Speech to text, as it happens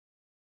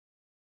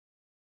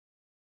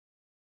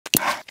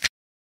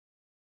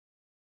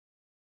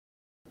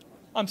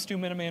I'm Stu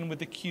Miniman with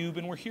theCUBE,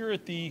 and we're here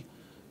at the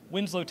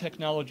Winslow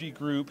Technology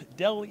Group,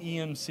 Dell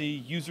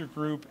EMC user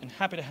group, and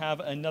happy to have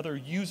another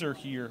user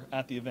here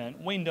at the event,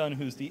 Wayne Dunn,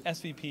 who's the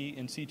SVP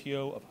and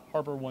CTO of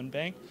HarborOne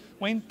Bank.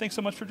 Wayne, thanks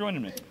so much for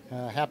joining me.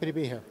 Happy to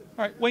be here.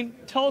 All right, Wayne,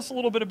 tell us a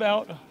little bit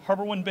about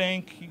HarborOne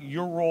Bank,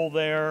 your role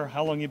there,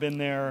 how long you've been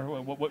there,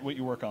 what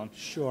you work on.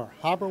 Sure.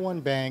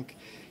 HarborOne Bank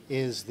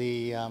is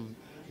the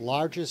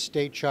largest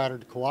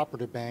state-chartered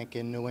cooperative bank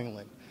in New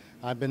England.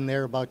 I've been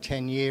there about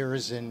 10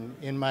 years, and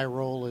in my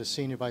role as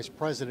Senior Vice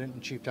President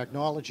and Chief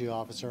Technology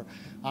Officer,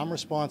 I'm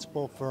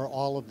responsible for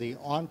all of the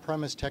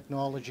on-premise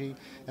technology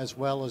as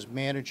well as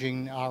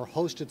managing our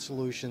hosted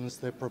solutions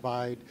that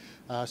provide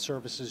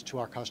services to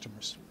our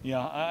customers.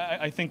 Yeah,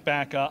 I think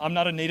back, I'm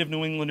not a native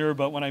New Englander,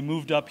 but when I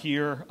moved up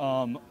here,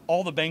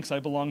 all the banks I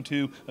belonged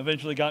to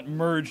eventually got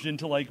merged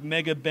into like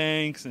mega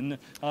banks and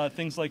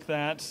things like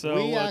that. So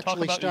we talk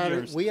about your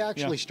years. We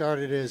actually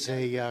started as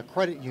a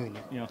credit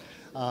union. Yeah.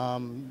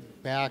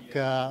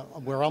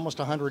 We're almost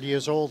 100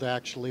 years old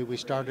actually. We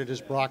started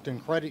as Brockton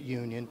Credit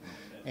Union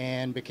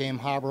and became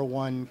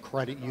HarborOne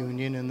Credit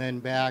Union, and then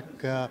back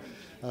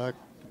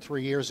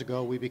 3 years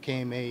ago we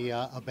became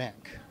a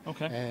bank.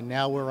 Okay. And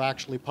now we're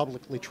actually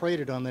publicly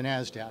traded on the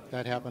NASDAQ.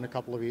 That happened a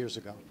couple of years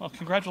ago. Well,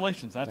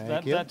 congratulations.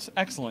 Thank you. That's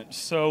excellent.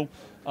 So,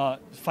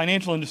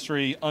 financial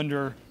industry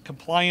under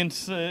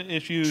compliance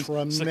issues,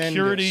 Tremendous.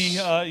 Security,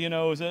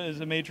 is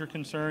a major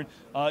concern.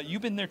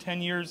 You've been there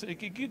 10 years.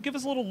 Give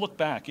us a little look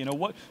back.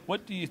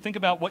 What do you think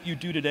about what you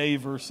do today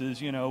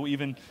versus,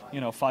 even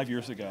 5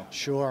 years ago?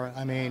 Sure.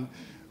 I mean,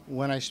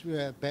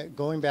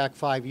 going back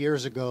 5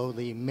 years ago,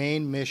 the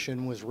main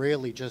mission was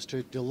really just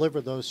to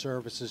deliver those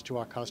services to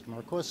our customer.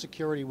 Of course,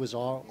 security was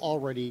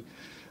already,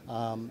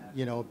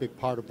 a big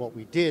part of what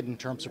we did in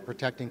terms of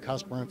protecting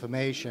customer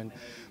information.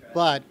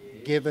 But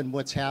given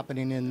what's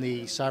happening in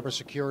the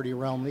cybersecurity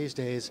realm these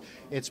days,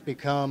 it's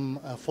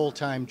become a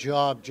full-time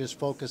job just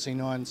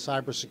focusing on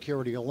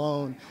cybersecurity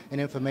alone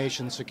and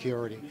information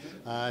security.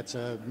 It's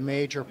a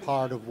major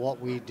part of what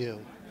we do.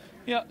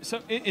 Yeah, so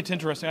it's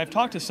interesting. I've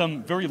talked to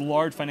some very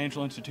large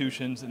financial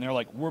institutions, and they're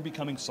like, "We're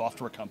becoming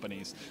software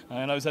companies."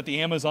 And I was at the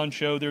Amazon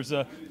show. There's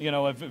a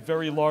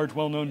very large,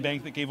 well-known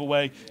bank that gave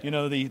away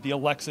the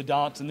Alexa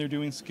dots, and they're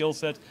doing skill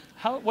sets.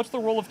 What's the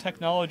role of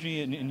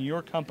technology in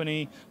your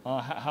company?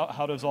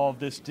 How does all of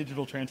this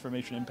digital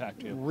transformation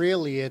impact you?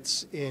 Really,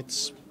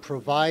 it's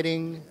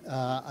providing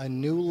a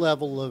new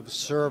level of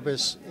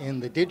service in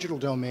the digital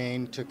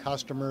domain to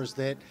customers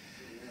that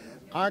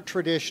aren't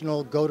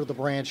traditional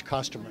go-to-the-branch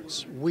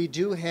customers. We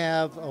do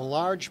have a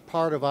large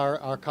part of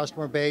our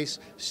customer base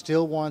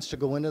still wants to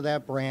go into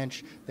that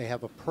branch. They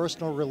have a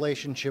personal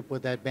relationship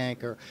with that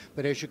banker.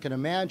 But as you can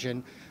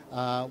imagine,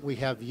 we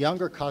have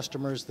younger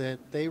customers that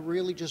they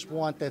really just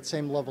want that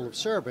same level of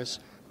service,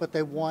 but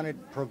they want it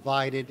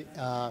provided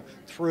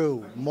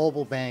through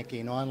mobile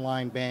banking,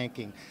 online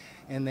banking.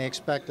 And they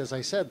expect, as I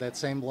said, that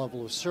same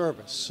level of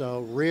service. So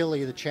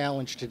really the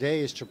challenge today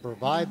is to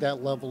provide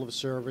that level of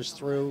service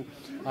through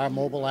our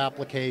mobile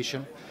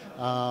application.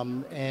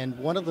 And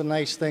one of the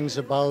nice things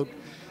about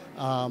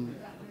the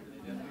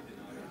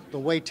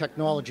way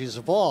technology has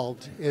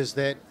evolved is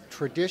that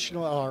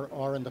traditional,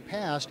 or in the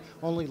past,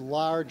 only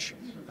large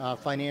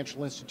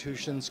financial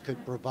institutions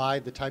could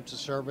provide the types of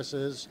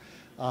services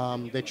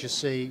that you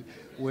see,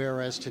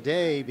 whereas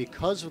today,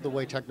 because of the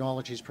way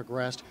technology has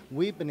progressed,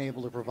 we've been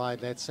able to provide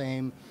that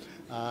same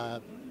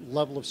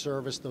level of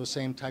service, those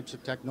same types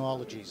of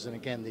technologies. And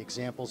again, the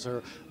examples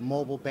are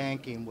mobile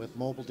banking with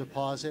mobile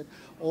deposit,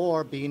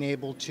 or being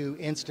able to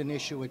instant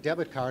issue a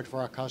debit card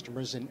for our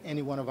customers in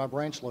any one of our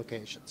branch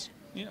locations.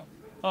 Yeah.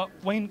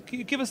 Wayne, can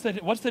you give us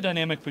what's the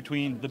dynamic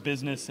between the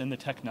business and the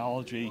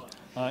technology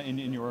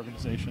in your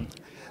organization?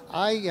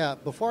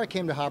 Before I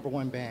came to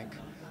HarborOne Bank,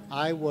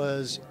 I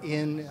was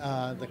in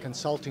the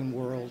consulting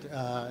world,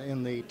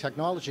 in the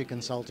technology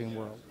consulting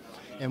world.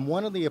 And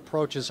one of the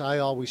approaches I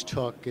always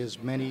took,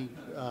 as many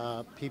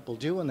people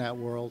do in that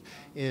world,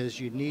 is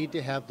you need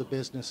to have the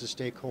business as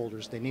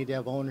stakeholders. They need to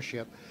have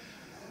ownership.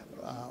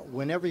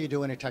 Whenever you're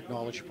doing a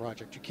technology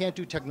project, you can't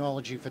do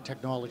technology for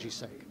technology's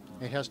sake.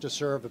 It has to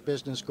serve a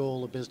business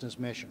goal, a business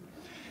mission.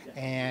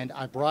 And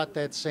I brought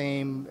that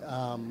same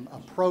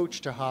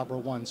approach to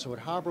HarborOne. So at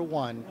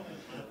HarborOne,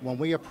 when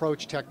we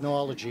approach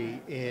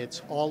technology,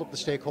 it's all of the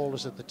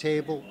stakeholders at the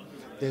table.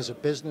 There's a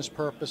business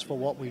purpose for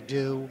what we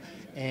do,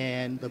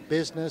 and the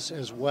business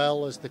as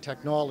well as the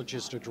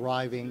technologists are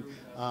driving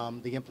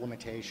the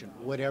implementation,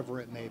 whatever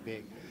it may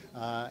be.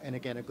 And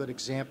again, a good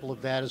example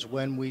of that is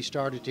when we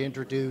started to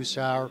introduce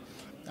our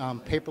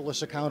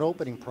paperless account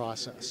opening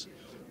process.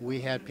 We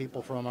had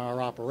people from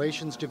our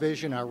operations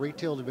division, our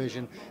retail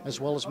division, as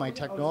well as my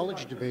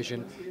technology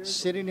division,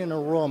 sitting in a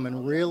room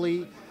and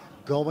really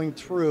going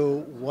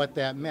through what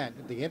that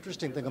meant. The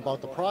interesting thing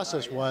about the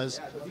process was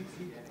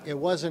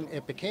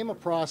it became a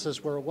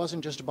process where it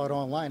wasn't just about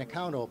online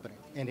account opening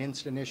and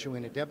instant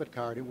issuing a debit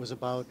card. It was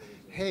about,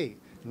 hey,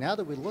 now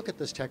that we look at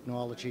this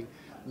technology,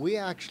 we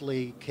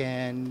actually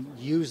can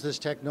use this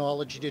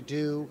technology to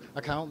do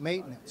account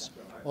maintenance.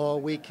 or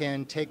we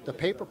can take the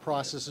paper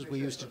processes we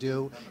used to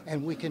do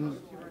and we can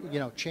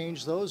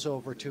change those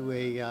over to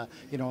a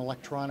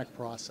electronic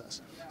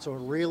process. So it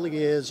really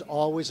is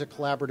always a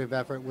collaborative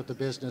effort with the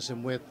business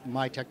and with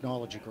my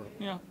technology group.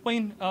 Yeah,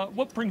 Wayne,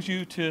 what brings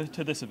you to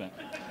this event?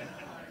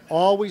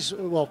 Always,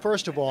 well,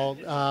 first of all,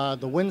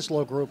 the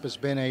Winslow group has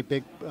been a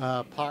big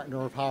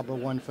partner of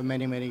HarborOne for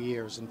many, many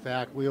years. In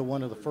fact, we are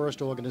one of the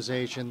first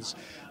organizations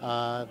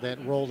that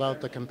rolled out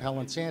the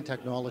compellent sand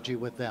technology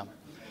with them.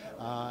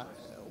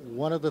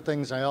 One of the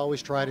things I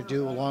always try to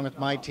do along with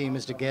my team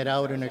is to get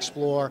out and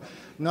explore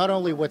not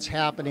only what's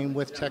happening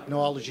with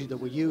technology that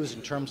we use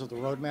in terms of the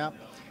roadmap,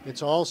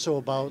 it's also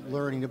about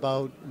learning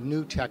about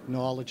new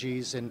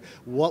technologies and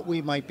what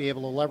we might be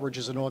able to leverage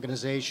as an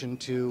organization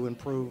to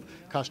improve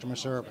customer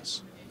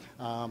service.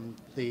 Right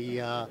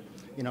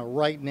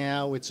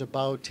now it's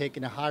about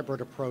taking a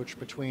hybrid approach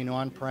between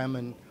on-prem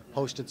and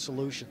hosted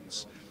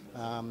solutions.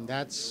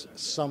 That's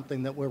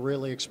something that we're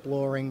really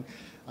exploring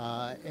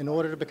in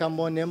order to become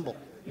more nimble,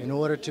 in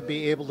order to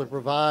be able to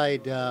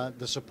provide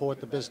the support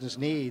the business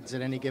needs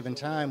at any given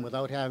time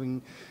without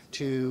having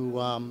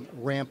to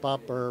ramp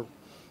up or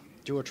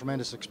do a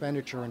tremendous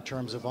expenditure in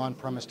terms of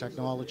on-premise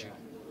technology.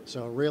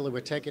 So really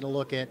we're taking a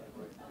look at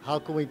how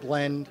can we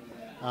blend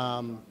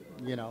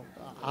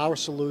our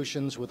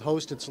solutions with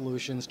hosted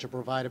solutions to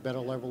provide a better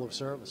level of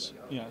service.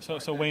 Yeah,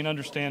 so Wayne,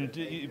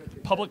 understand,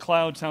 public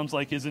cloud sounds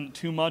like isn't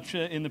too much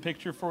in the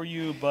picture for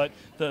you, but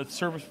the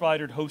service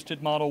provider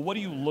hosted model, what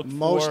do you look for?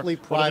 Mostly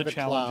private what are the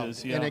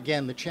challenges? cloud. Yeah. And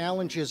again, the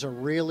challenges are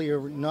really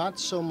not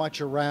so much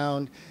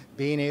around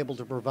being able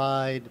to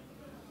provide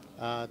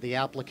the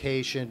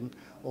application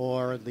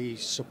or the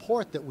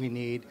support that we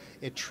need.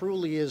 It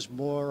truly is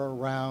more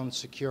around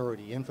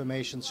security,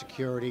 information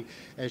security.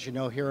 As you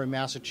know, here in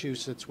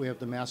Massachusetts, we have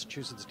the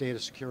Massachusetts data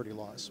security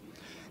laws.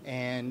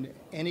 And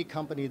any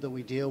company that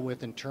we deal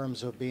with in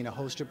terms of being a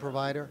hosted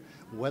provider,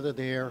 whether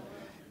they're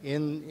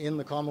in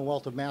the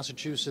Commonwealth of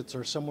Massachusetts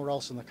or somewhere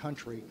else in the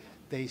country,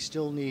 they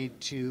still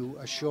need to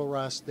assure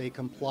us they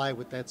comply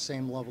with that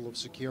same level of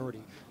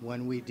security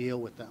when we deal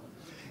with them.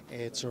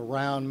 It's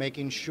around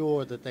making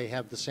sure that they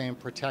have the same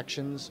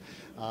protections,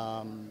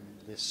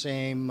 the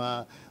same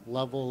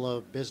level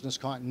of business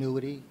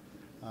continuity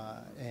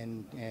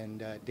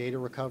and data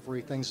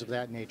recovery, things of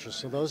that nature.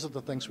 So those are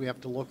the things we have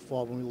to look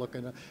for when we look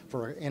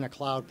in a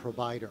cloud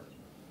provider.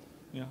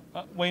 Yeah,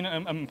 Wayne,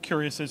 I'm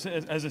curious, as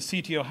a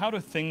CTO, how do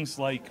things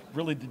like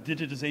really the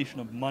digitization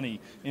of money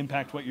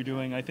impact what you're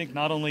doing? I think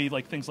not only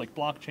like things like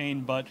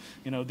blockchain, but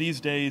these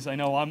days I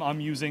know I'm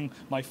using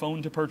my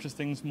phone to purchase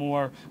things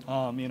more.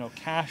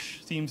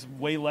 Cash seems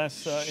way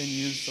less in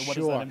use. So what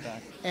does that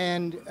impact?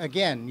 And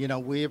again,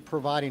 we're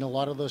providing a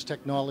lot of those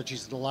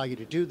technologies that allow you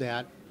to do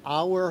that.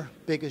 Our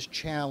biggest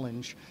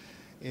challenge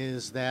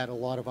is that a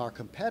lot of our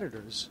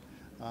competitors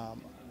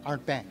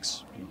aren't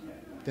banks.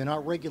 They're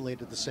not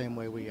regulated the same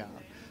way we are,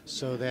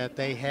 so that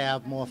they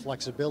have more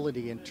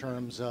flexibility in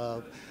terms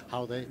of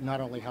how they,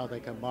 not only how they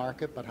can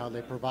market, but how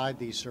they provide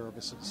these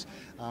services.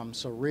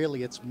 So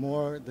really it's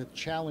more, the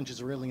challenge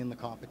is really in the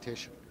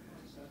competition.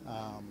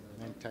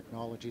 And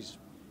technologies,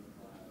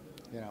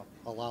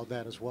 allow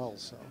that as well,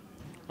 so.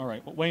 All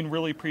right, well, Wayne,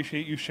 really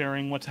appreciate you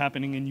sharing what's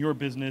happening in your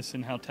business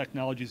and how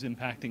technology is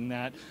impacting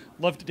that.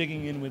 Loved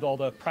digging in with all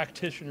the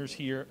practitioners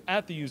here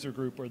at the user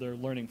group where they're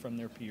learning from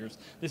their peers.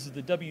 This is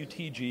the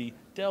WTG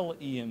Dell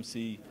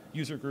EMC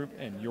user group,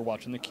 and you're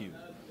watching theCUBE.